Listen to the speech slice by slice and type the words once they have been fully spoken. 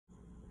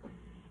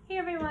Hey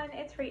everyone,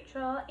 it's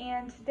Rachel,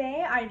 and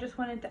today I just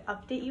wanted to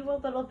update you a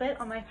little bit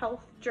on my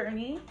health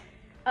journey,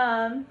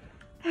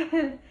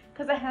 because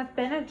it has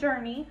been a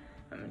journey.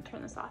 I'm gonna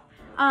turn this off.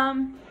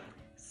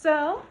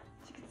 So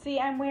as you can see,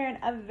 I'm wearing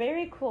a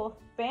very cool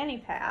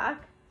fanny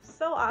pack.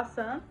 So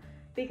awesome,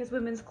 because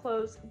women's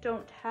clothes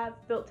don't have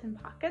built-in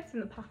pockets,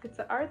 and the pockets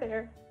that are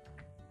there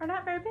are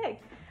not very big.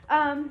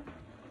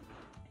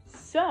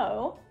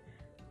 So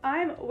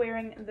I'm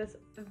wearing this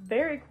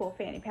very cool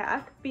fanny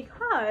pack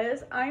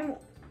because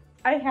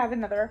I have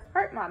another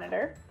heart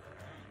monitor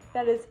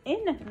that is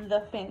in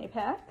the fanny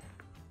pack.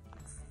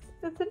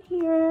 It's in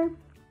here.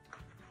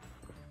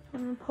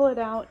 I'm gonna pull it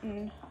out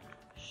and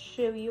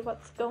show you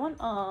what's going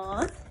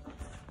on.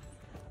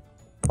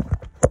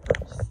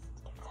 Just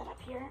get that up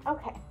here.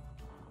 Okay.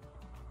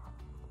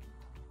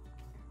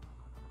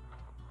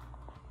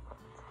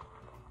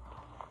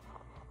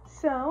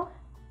 So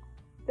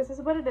this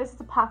is what it is.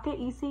 It's a pocket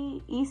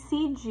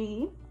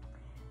ECG.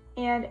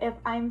 And if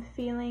I'm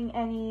feeling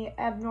any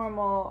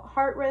abnormal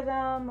heart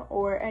rhythm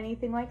or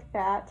anything like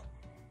that,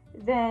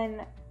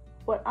 then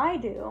what I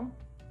do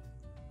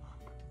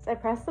is I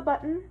press the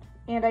button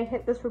and I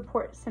hit this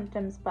report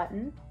symptoms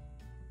button.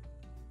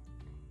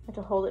 I have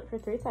to hold it for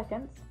 3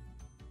 seconds.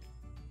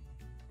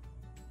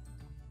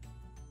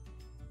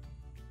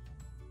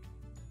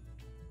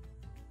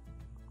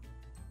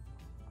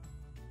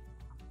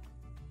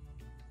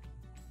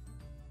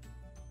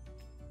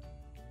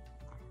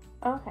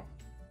 Okay.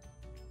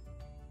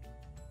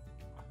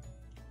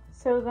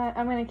 So then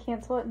I'm gonna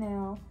cancel it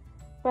now,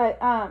 but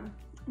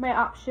my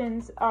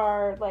options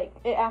are like,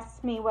 it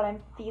asks me what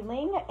I'm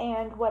feeling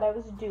and what I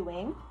was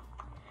doing.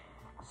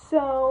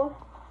 So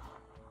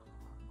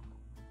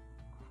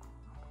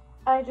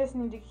I just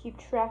need to keep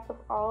track of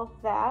all of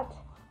that.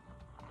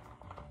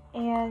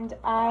 And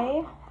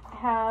I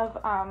have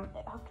I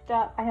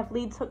have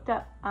leads hooked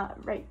up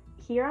right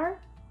here,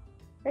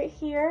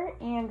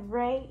 and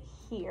right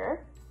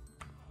here.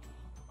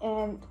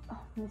 And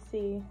let me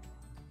see.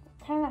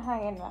 Kind of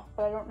high enough,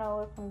 but I don't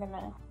know if I'm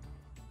gonna,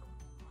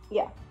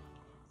 yeah.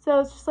 So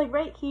it's just like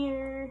right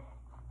here.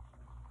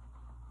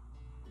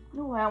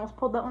 Oh, I almost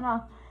pulled that one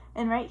off.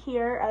 And right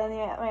here, and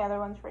then my other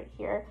one's right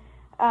here.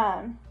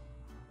 I'm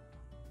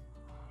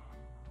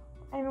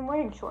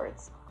wearing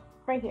shorts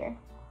right here.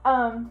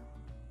 And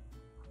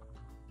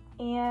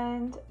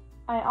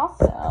I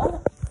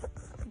also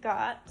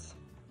got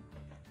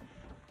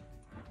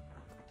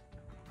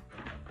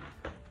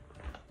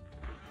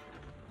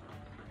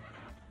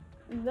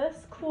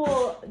this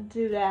cool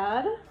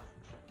doodad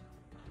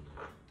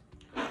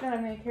that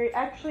I'm gonna carry.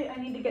 Actually, I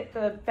need to get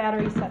the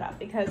battery set up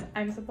because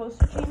I'm supposed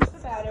to change the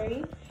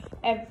battery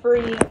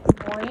every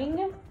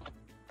morning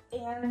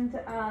and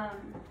at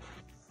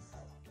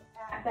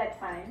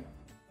bedtime.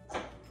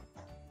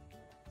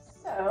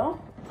 So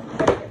I'm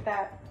gonna get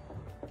that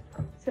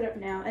set up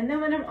now. And then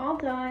when I'm all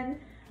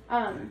done,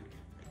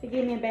 they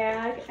gave me a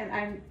bag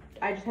and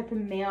I just have to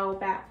mail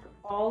back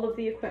all of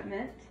the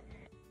equipment.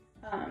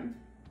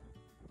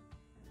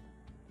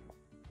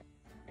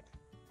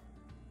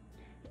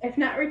 If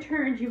not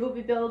returned, you will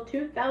be billed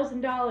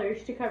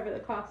 $2,000 to cover the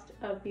cost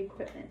of the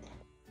equipment.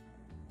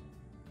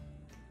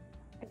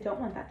 I don't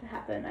want that to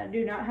happen. I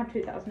do not have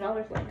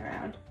 $2,000 laying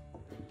around.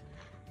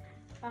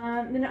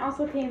 Then it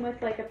also came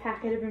with like a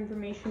packet of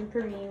information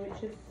for me,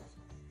 which is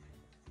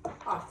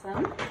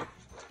awesome.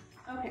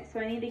 Okay,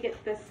 so I need to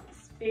get this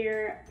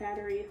spare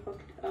battery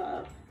hooked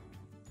up.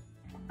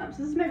 So this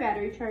is my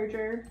battery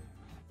charger,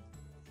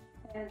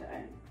 and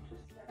I'm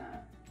just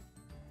gonna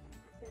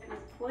get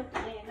this plugged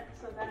in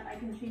so that I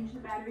can change the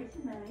battery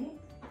tonight.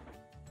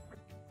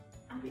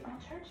 I'll be all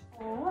charged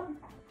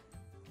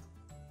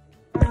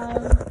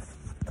up.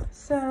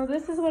 So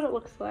this is what it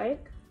looks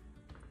like.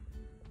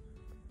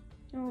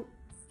 Oh,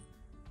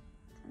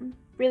 I'm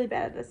really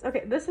bad at this.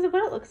 Okay, this is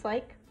what it looks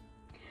like.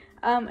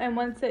 And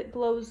once it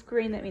glows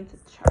green, that means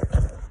it's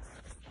charged.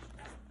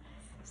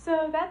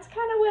 So that's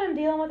kind of what I'm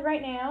dealing with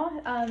right now.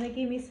 They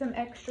gave me some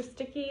extra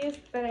stickies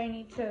that I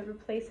need to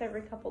replace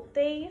every couple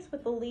days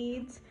with the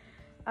leads.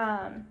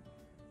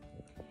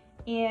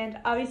 And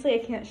obviously I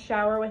can't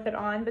shower with it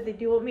on, but they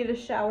do want me to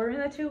shower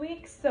in the 2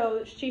 weeks.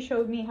 So she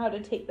showed me how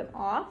to take them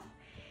off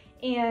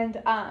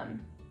and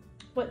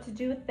what to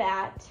do with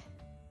that,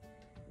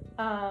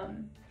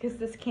 because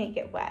this can't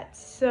get wet.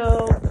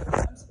 So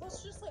I'm supposed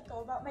to just like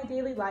go about my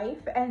daily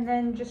life and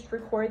then just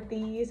record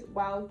these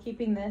while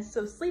keeping this.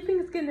 So sleeping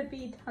is gonna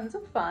be tons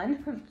of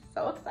fun. I'm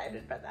so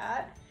excited for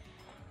that.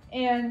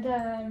 And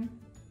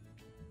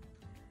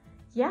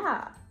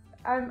yeah.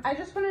 I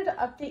just wanted to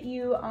update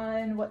you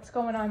on what's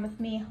going on with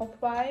me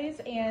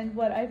health-wise and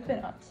what I've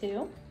been up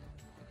to.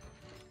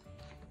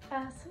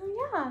 So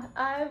yeah,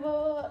 I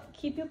will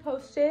keep you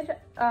posted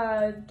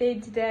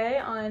day to day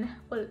on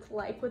what it's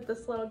like with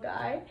this little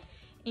guy,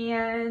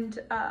 and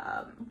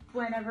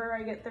whenever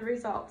I get the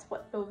results,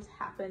 what those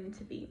happen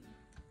to be.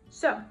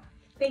 So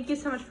thank you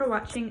so much for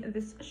watching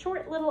this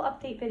short little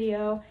update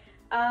video.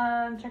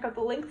 Check out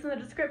the links in the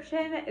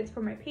description. It's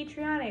for my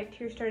Patreon. I have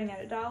tiers starting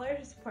at $1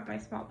 to support my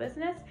small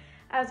business,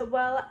 as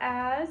well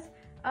as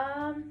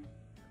I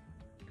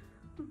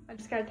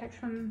just got a text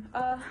from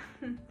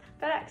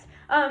FedEx.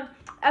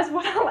 As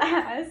well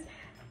as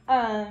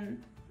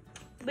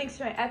links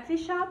to my Etsy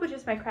shop, which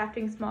is my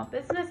crafting small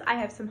business. I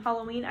have some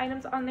Halloween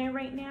items on there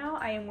right now.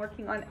 I am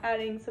working on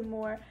adding some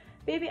more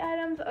baby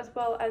items as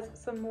well as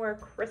some more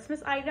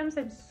Christmas items.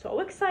 I'm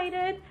so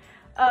excited.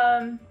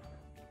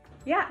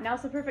 Yeah,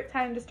 now's the perfect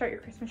time to start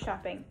your Christmas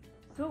shopping.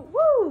 So,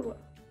 woo!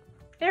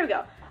 There we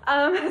go.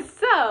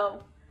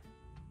 So,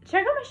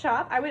 check out my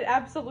shop. I would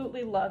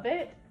absolutely love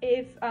it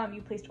if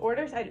you placed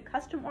orders. I do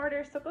custom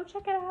orders, so go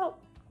check it out.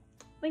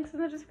 Links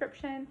in the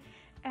description.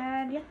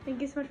 And yeah,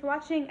 thank you so much for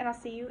watching, and I'll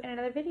see you in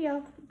another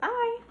video.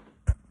 Bye!